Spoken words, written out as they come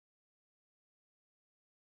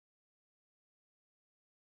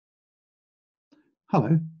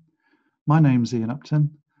Hello, my name's Ian Upton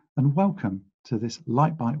and welcome to this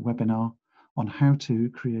Lightbite webinar on how to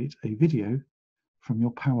create a video from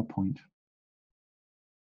your PowerPoint.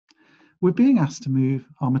 We're being asked to move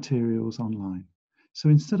our materials online. So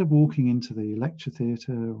instead of walking into the lecture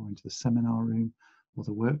theatre or into the seminar room or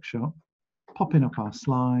the workshop, popping up our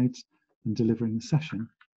slides and delivering the session,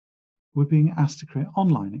 we're being asked to create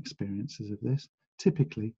online experiences of this,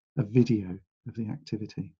 typically a video of the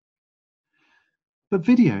activity. But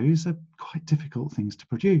videos are quite difficult things to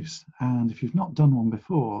produce, and if you've not done one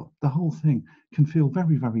before, the whole thing can feel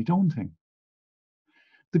very, very daunting.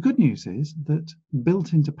 The good news is that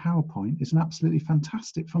built into PowerPoint is an absolutely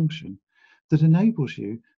fantastic function that enables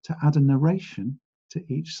you to add a narration to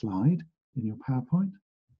each slide in your PowerPoint.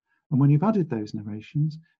 And when you've added those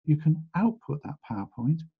narrations, you can output that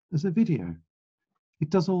PowerPoint as a video. It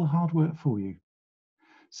does all the hard work for you.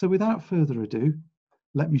 So without further ado,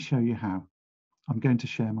 let me show you how. I'm going to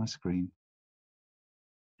share my screen.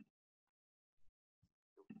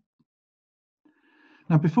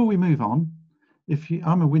 Now, before we move on,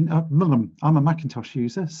 I'm a Macintosh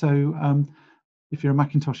user, so if you're a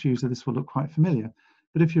Macintosh user, this will look quite familiar.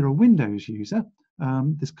 But if you're a Windows user,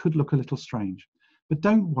 this could look a little strange. But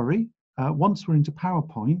don't worry, once we're into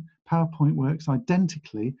PowerPoint, PowerPoint works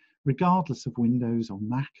identically regardless of Windows or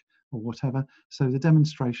Mac or whatever. So the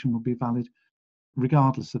demonstration will be valid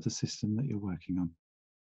regardless of the system that you're working on.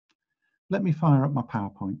 Let me fire up my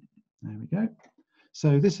PowerPoint. There we go.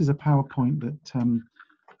 So this is a PowerPoint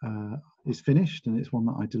that is finished, and it's one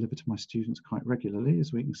that I deliver to my students quite regularly.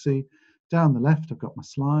 As we can see, down the left, I've got my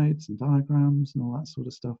slides and diagrams and all that sort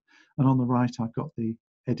of stuff. And on the right, I've got the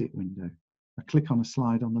edit window. I click on a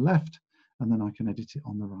slide on the left, and then I can edit it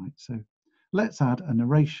on the right. So let's add a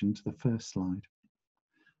narration to the first slide.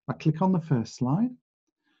 I click on the first slide,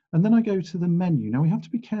 and then I go to the menu. Now we have to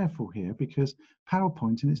be careful here because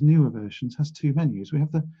PowerPoint in its newer versions has two menus. We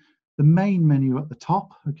have the main menu at the top,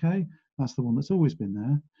 okay? That's the one that's always been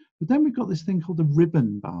there. But then we've got this thing called the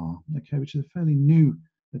ribbon bar, okay, which is a fairly new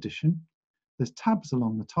addition. There's tabs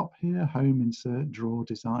along the top here, home, insert, draw,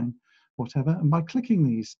 design, whatever. And by clicking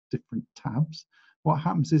these different tabs, what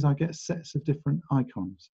happens is I get sets of different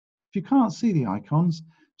icons. If you can't see the icons,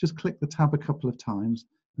 just click the tab a couple of times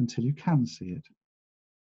until you can see it.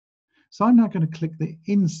 So I'm now going to click the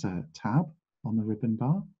Insert tab on the ribbon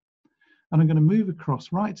bar, and I'm going to move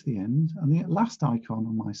across right to the end, and the last icon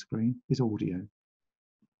on my screen is Audio.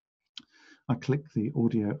 I click the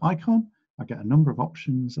Audio icon, I get a number of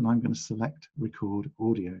options, and I'm going to select Record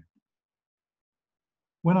Audio.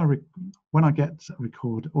 When I get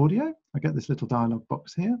Record Audio, I get this little dialog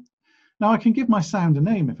box here. Now I can give my sound a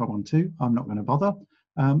name if I want to. I'm not going to bother.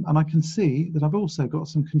 And I can see that I've also got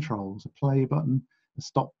some controls, a play button, a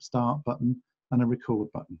stop start button, and a record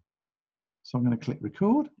button. So I'm going to click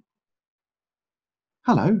record.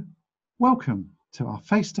 Hello, welcome to our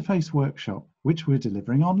face-to-face workshop, which we're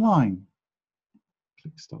delivering online.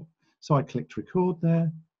 Click stop. So I clicked record there.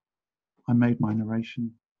 I made my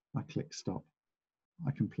narration. I click stop.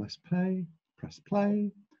 I can press play.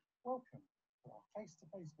 Welcome to our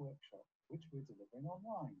face-to-face workshop, which we're delivering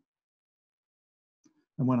online.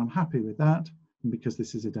 And when I'm happy with that, and because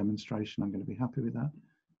this is a demonstration, I'm going to be happy with that,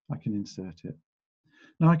 I can insert it.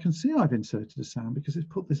 Now I can see I've inserted a sound because it's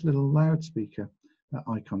put this little loudspeaker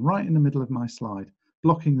icon right in the middle of my slide,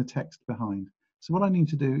 blocking the text behind. So what I need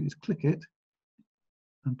to do is click it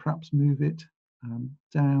and perhaps move it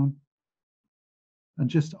down and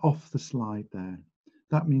just off the slide there.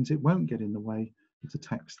 That means it won't get in the way of the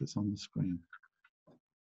text that's on the screen.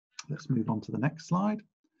 Let's move on to the next slide.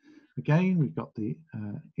 Again, we've got the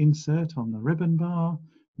insert on the ribbon bar.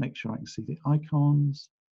 Make sure I can see the icons.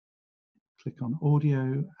 Click on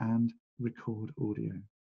audio and record audio.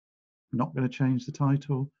 I'm not going to change the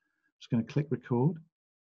title. I'm just going to click record.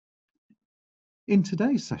 In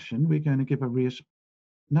today's session, we're going to give a reassurance.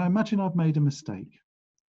 Now imagine I've made a mistake.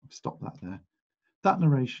 I've stopped that there. That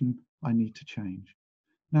narration I need to change.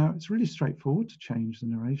 Now it's really straightforward to change the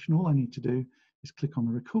narration. All I need to do is click on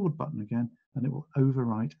the record button again, and it will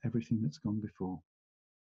overwrite everything that's gone before.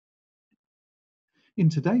 In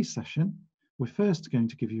today's session, we're first going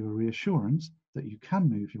to give you a reassurance that you can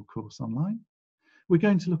move your course online. We're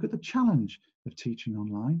going to look at the challenge of teaching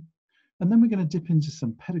online, and then we're going to dip into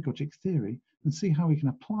some pedagogic theory and see how we can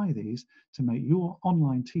apply these to make your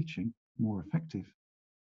online teaching more effective.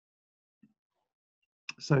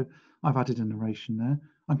 So I've added a narration there.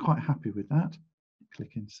 I'm quite happy with that.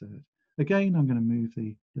 Click insert. Again, I'm going to move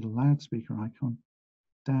the little loudspeaker icon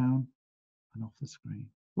down and off the screen.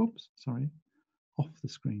 Whoops, sorry, off the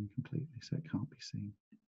screen completely so it can't be seen.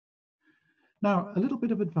 Now, a little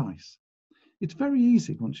bit of advice. It's very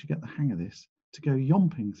easy once you get the hang of this to go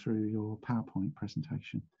yomping through your PowerPoint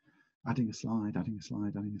presentation, adding a slide, adding a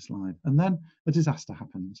slide, adding a slide, and then a disaster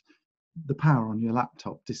happens. The power on your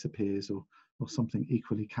laptop disappears or something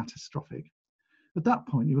equally catastrophic. At that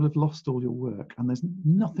point, you will have lost all your work, and there's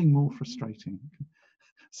nothing more frustrating. I can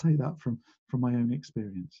say that from my own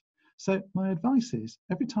experience. So my advice is,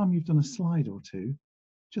 every time you've done a slide or two,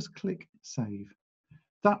 just click Save.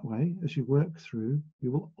 That way, as you work through,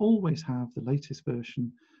 you will always have the latest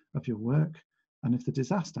version of your work, and if the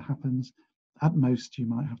disaster happens, at most you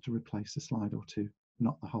might have to replace a slide or two,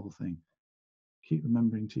 not the whole thing. Keep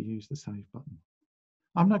remembering to use the Save button.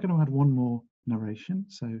 I'm now going to add one more narration,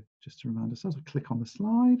 so just to remind ourselves, we click on the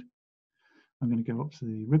slide. I'm going to go up to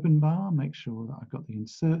the ribbon bar, make sure that I've got the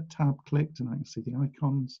Insert tab clicked and I can see the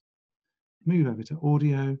icons. Move over to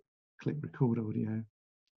Audio, click Record Audio. I'm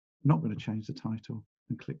not going to change the title,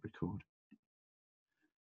 and click Record.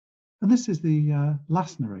 And this is the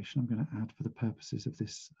last narration I'm going to add for the purposes of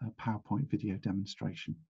this PowerPoint video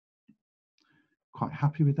demonstration. Quite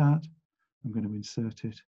happy with that. I'm going to insert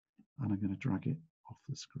it and I'm going to drag it off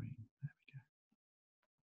the screen. There we go.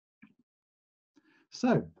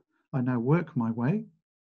 So I now work my way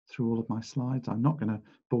through all of my slides. I'm not going to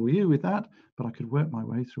bore you with that, but I could work my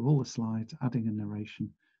way through all the slides, adding a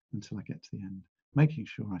narration until I get to the end, making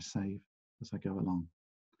sure I save as I go along.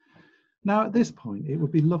 Now at this point, it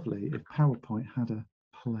would be lovely if PowerPoint had a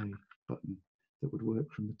play button that would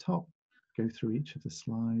work from the top, go through each of the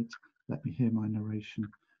slides, let me hear my narration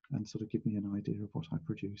and sort of give me an idea of what I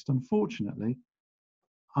produced. Unfortunately,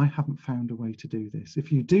 I haven't found a way to do this.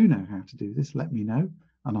 If you do know how to do this, let me know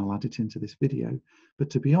and I'll add it into this video.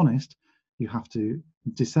 But to be honest, you have to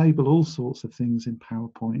disable all sorts of things in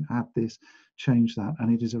PowerPoint, add this, change that,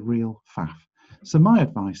 and it is a real faff. So my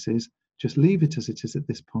advice is just leave it as it is at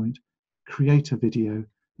this point, create a video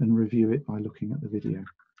and review it by looking at the video.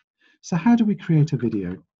 So how do we create a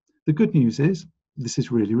video? The good news is this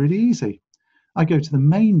is really, really easy. I go to the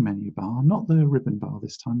main menu bar, not the ribbon bar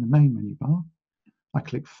this time, the main menu bar. I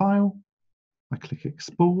click File, I click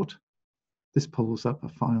Export. This pulls up a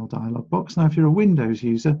file dialog box. Now, if you're a Windows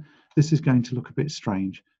user, this is going to look a bit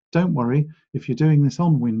strange. Don't worry, if you're doing this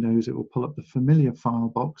on Windows, it will pull up the familiar file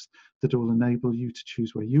box that will enable you to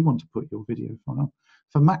choose where you want to put your video file.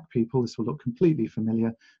 For Mac people, this will look completely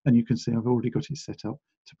familiar, and you can see I've already got it set up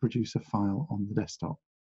to produce a file on the desktop.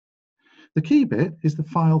 The key bit is the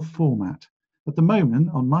file format. At the moment,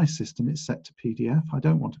 on my system, it's set to PDF. I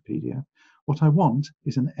don't want a PDF. What I want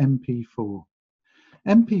is an MP4.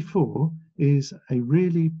 MP4 is a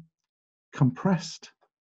really compressed,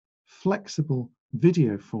 flexible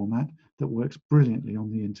video format that works brilliantly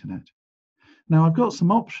on the internet. Now, I've got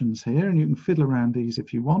some options here, and you can fiddle around these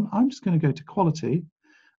if you want. I'm just going to go to Quality,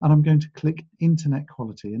 and I'm going to click Internet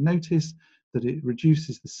Quality. And notice that it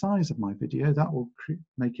reduces the size of my video. That will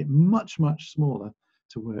make it much, much smaller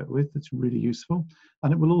to work with. That's really useful.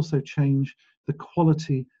 And it will also change the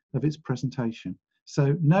quality of its presentation.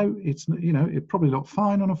 So no, it's, you know, it probably look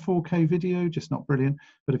fine on a 4K video, just not brilliant.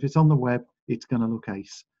 But if it's on the web, it's going to look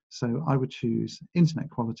ace. So I would choose Internet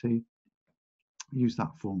Quality, use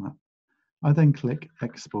that format. I then click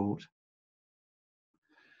Export.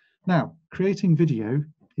 Now, creating video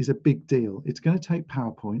is a big deal. It's going to take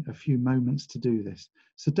PowerPoint a few moments to do this.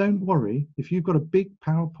 So don't worry, if you've got a big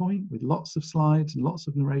PowerPoint with lots of slides and lots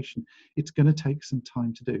of narration, it's going to take some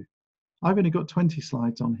time to do. I've only got 20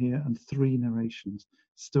 slides on here and 3 narrations.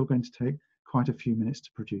 It's still going to take quite a few minutes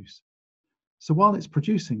to produce. So while it's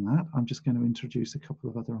producing that, I'm just going to introduce a couple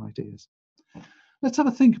of other ideas. Let's have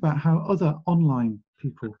a think about how other online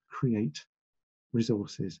people create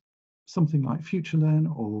resources, something like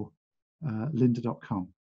FutureLearn or lynda.com.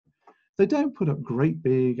 They don't put up great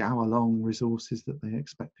big hour-long resources that they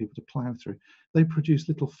expect people to plow through. They produce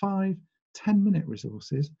little 5-10 minute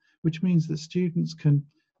resources, which means that students can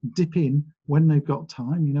dip in when they've got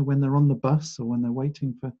time, you know, when they're on the bus or when they're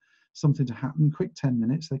waiting for something to happen, quick 10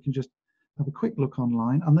 minutes, they can just have a quick look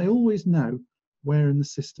online and they always know where in the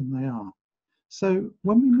system they are. So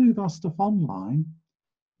when we move our stuff online,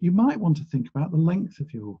 you might want to think about the length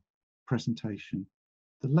of your presentation,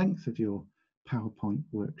 the length of your PowerPoint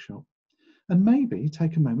workshop, and maybe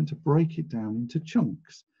take a moment to break it down into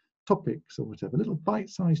chunks, topics or whatever, little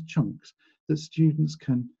bite-sized chunks that students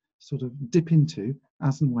can sort of dip into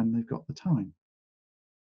as and when they've got the time.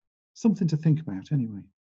 Something to think about anyway.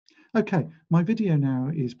 Okay, my video now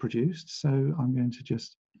is produced, so I'm going to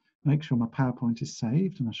just make sure my PowerPoint is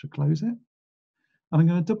saved and I shall close it. And I'm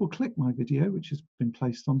going to double click my video, which has been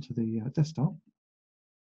placed onto the desktop.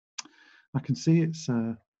 I can see it's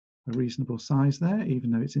a reasonable size there,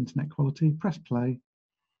 even though it's internet quality. Press play.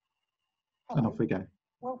 And off we go.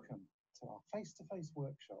 Welcome to our face-to-face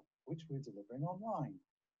workshop, which we're delivering online.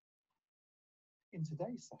 In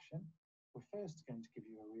today's session, we're first going to give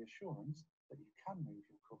you a reassurance that you can move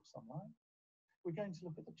your course online. We're going to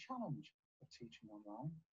look at the challenge of teaching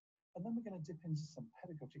online, and then we're going to dip into some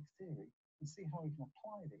pedagogic theory and see how we can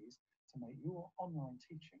apply these to make your online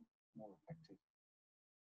teaching more effective.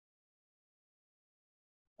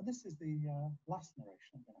 And this is the last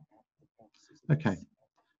narration I'm going to add for the purposes of Okay, this.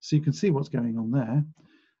 so you can see what's going on there.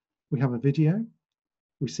 We have a video.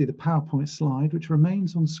 We see the PowerPoint slide, which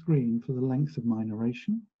remains on screen for the length of my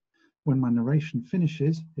narration. When my narration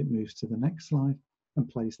finishes, it moves to the next slide and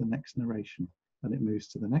plays the next narration. And it moves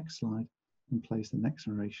to the next slide and plays the next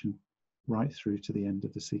narration right through to the end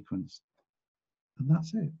of the sequence. And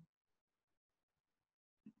that's it.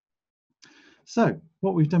 So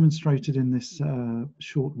what we've demonstrated in this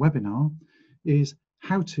short webinar is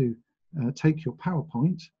how to take your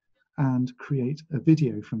PowerPoint and create a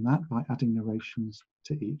video from that by adding narrations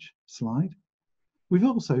to each slide. We've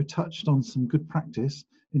also touched on some good practice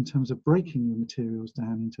in terms of breaking your materials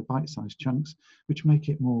down into bite-sized chunks, which make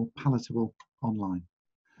it more palatable online.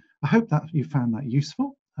 I hope that you found that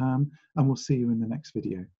useful, and we'll see you in the next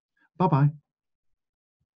video. Bye-bye.